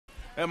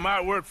That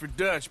might work for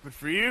Dutch, but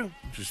for you,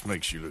 it just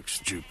makes you look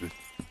stupid.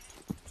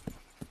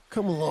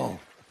 Come along.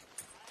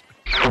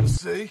 We'll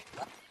see.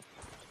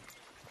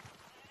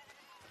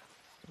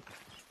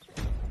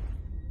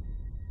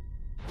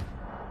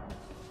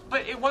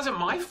 But it wasn't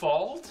my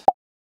fault.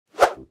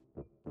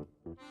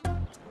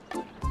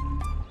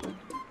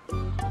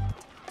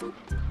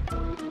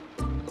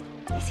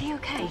 Is he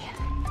okay?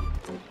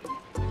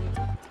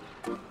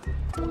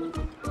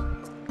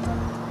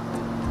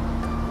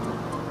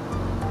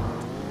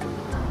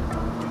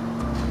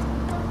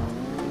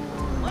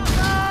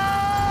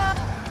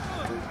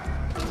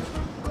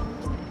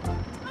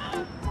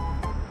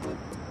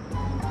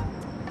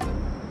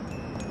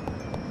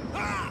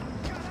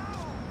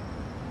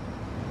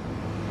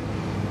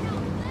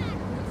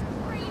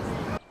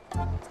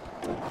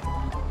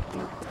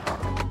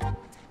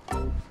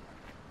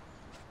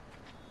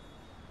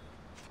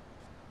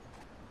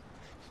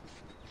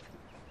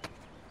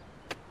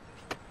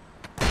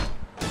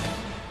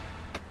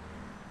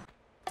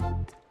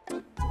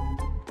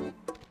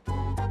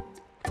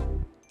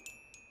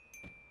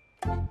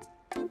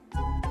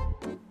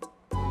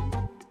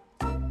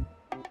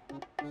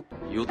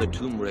 You're the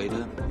Tomb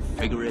Raider.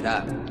 Figure it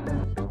out.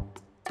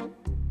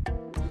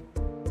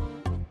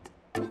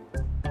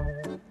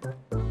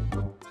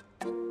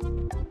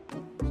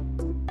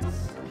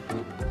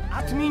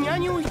 От меня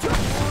не уйдет.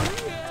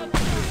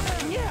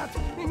 Нет,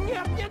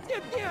 нет, нет,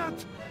 нет,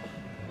 нет.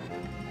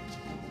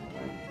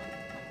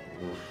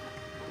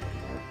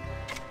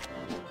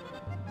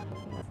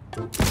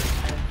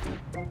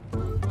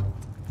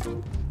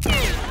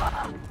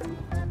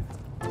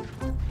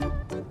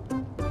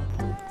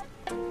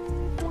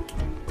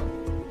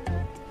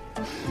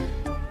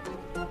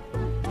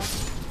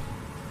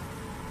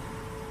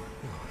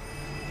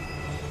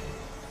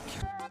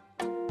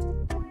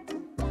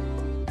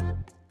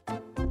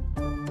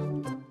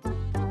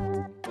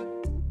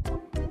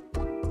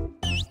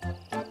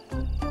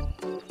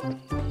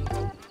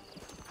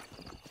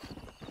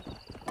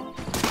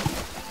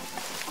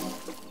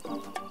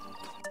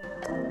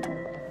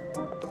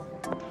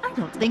 I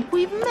don't think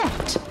we've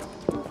met.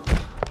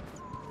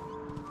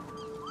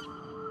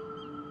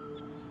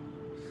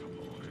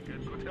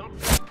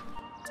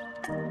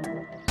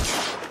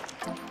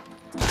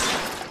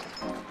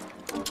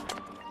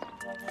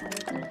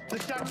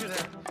 There's doctor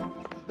there.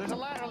 There's a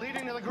ladder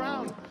leading to the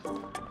ground.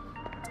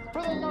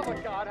 For the love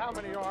of God, how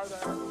many are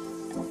there?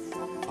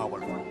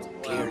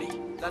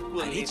 Clearly. That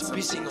will and it's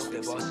pissing off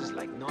the bosses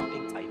like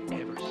nothing I've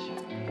ever seen.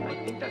 I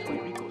think that's why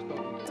Rico's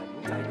talking to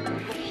that new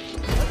guy.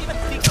 Don't even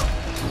think of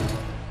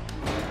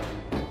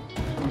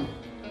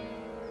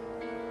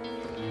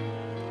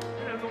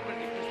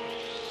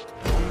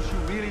You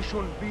really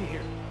shouldn't be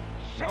here.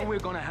 Now we're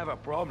gonna have a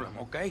problem,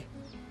 okay?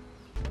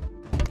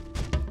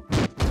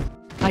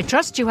 I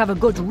trust you have a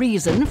good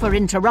reason for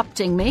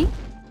interrupting me.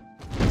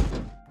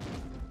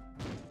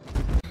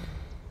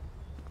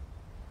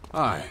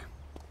 Hi.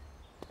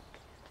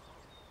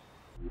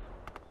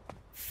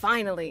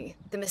 Finally,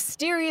 the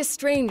mysterious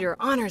stranger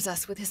honors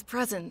us with his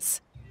presence.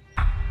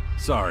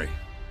 Sorry,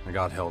 I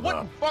got held up.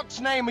 What the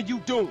fuck's name are you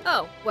doing?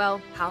 Oh, well,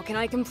 how can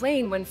I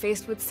complain when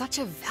faced with such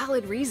a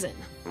valid reason?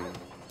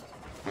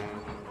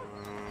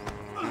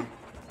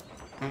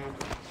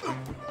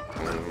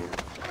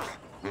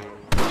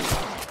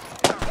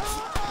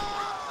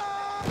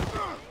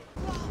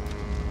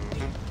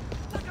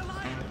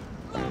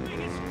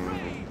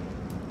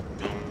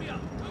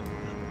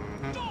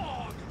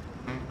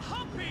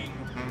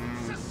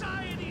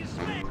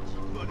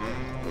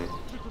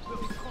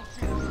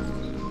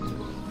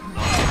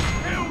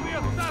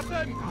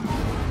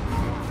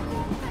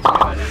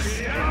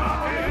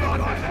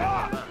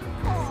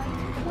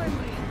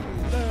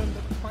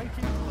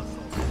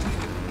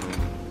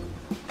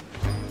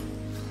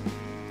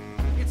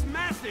 It's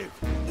massive!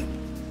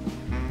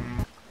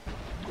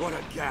 What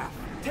a gap.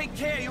 Take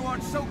care you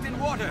aren't soaked in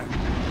water!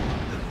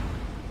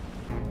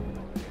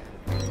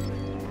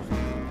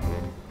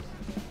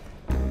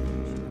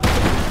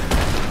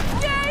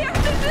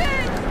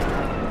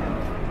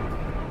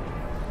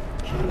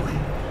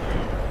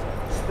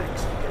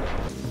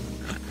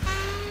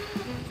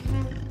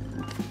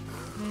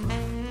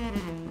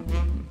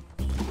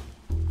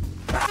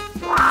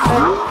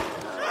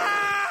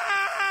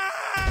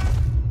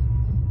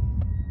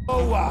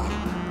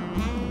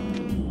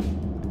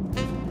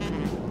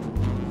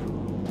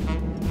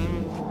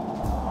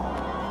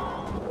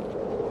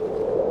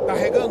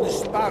 Carregando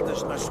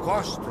espadas nas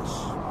costas.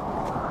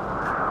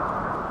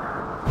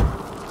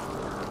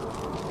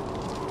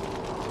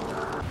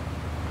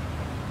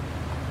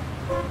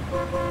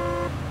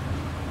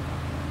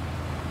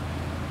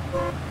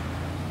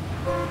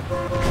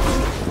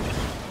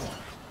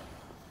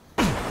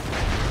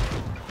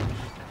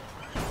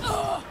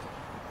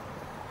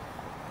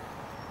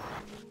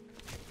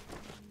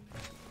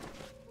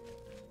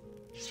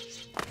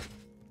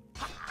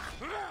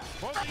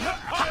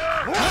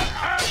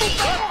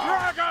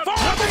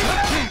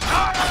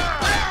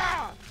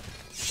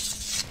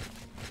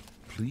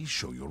 Please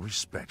show your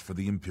respect for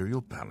the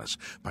Imperial Palace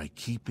by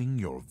keeping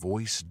your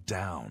voice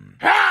down.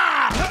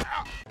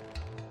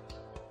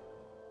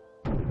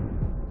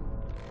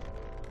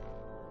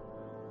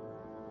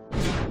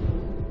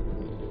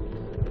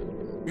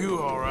 You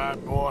all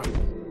right, boy?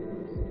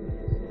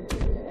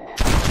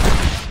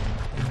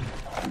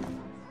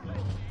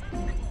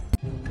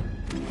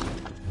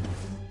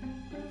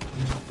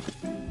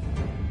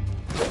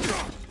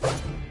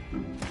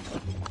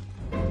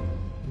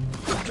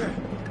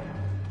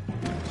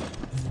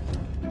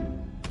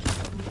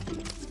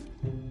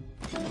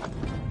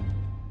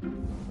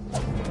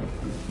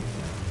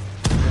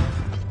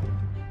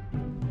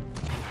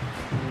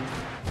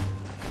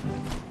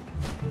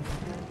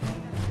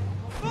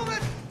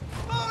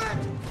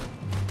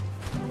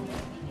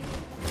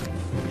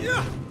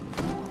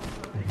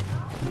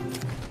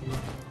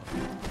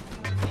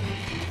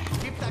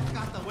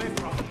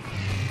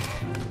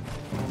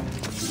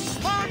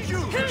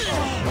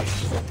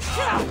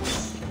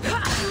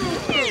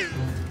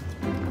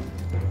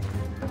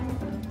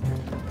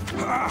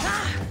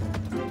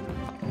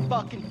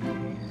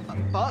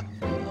 Fuck.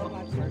 Oh,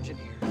 I'm virgin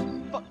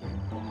here. Fuck.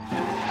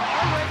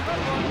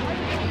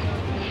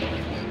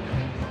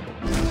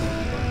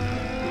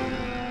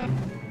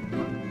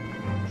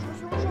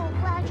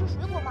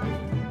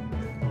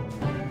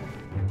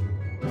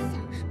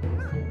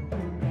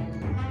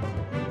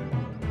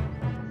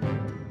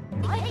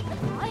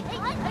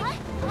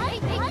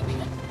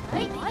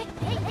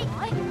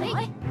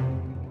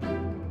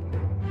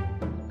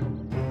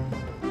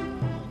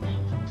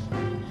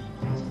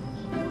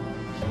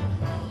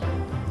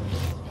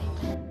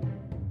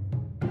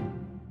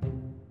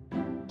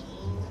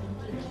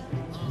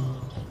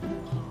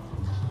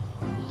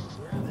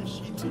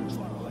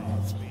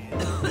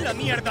 La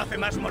mierda hace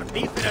más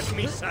mortíferas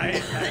mis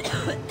saetas.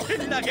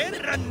 En la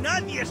guerra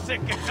nadie se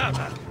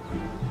quejaba.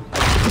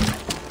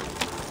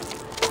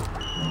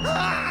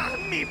 ¡Ah,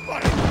 mi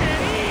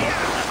porquería!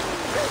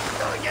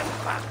 ¡Estoy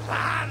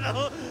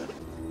empapado!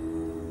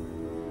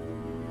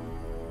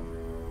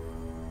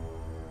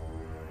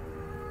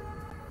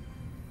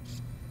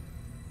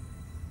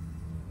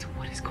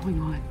 What is going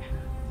on?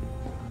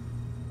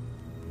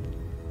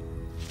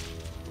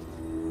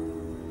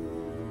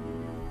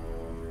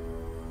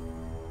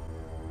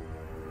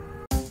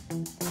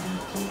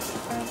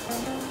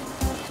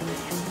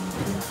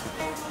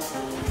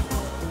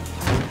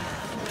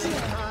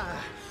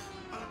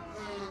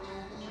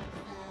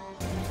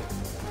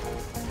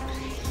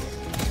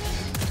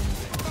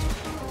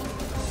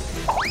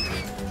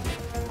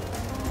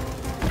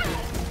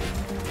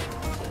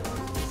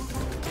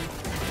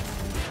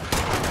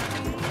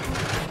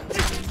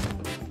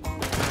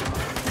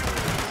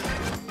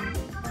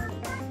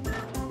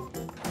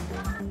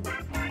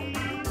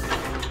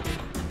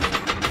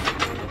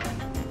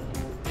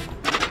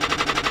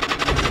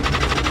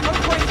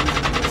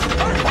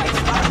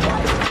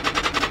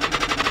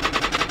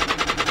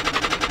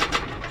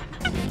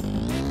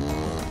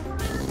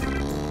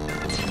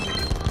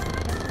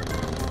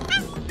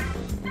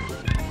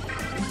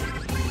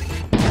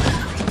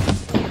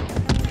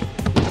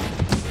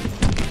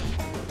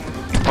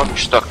 I'm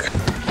stuck.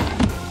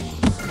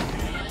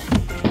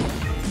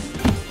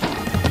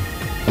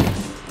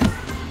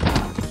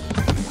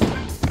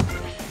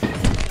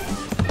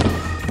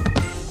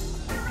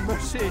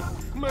 Mercy,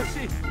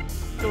 mercy.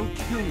 Don't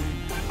kill me.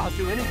 I'll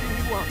do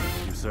anything you want.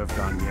 You serve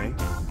Gagne?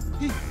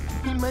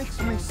 He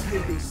makes me say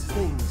these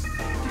things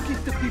to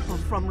keep the people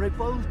from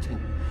revolting,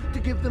 to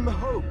give them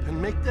hope and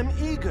make them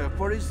eager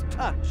for his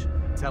touch.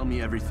 Tell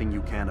me everything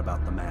you can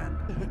about the man.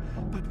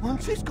 But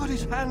once he's got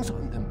his hands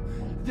on them,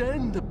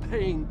 then the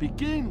pain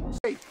begins.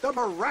 The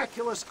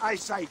miraculous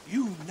eyesight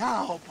you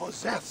now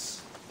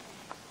possess.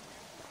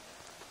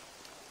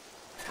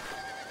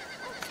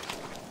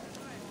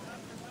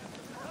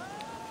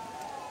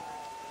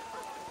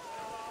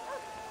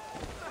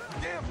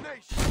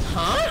 Damnation!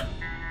 Huh?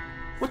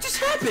 What just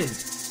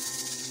happened?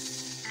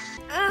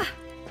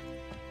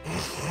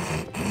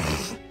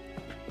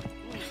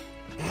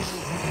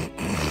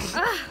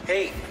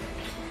 Hey.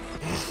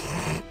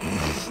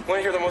 Want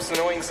to hear the most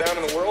annoying sound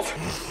in the world?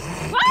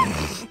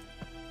 What?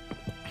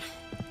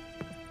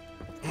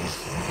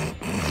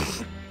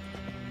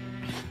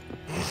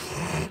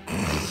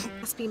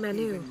 Must be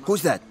Manu.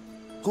 Who's that?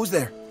 Who's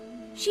there?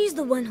 She's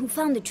the one who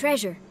found the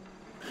treasure.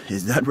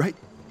 Is that right?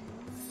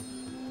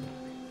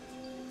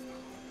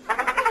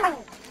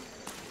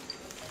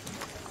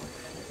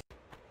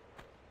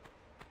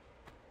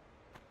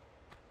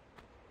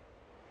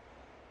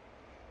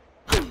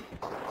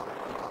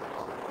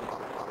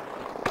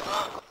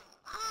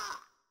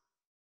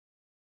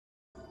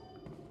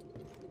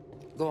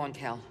 Go on,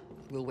 Cal.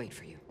 We'll wait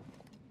for you.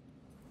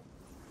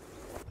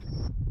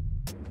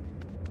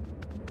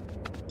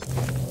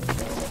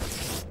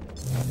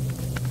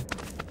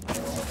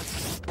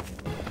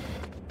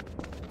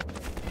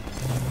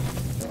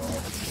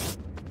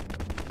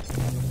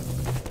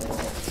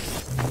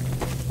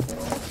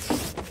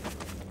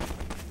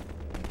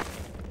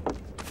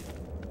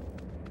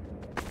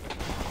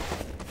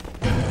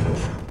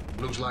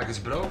 Looks like it's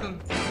broken.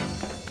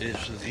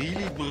 is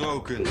really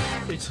broken.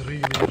 It's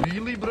really,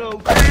 really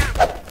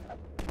broken.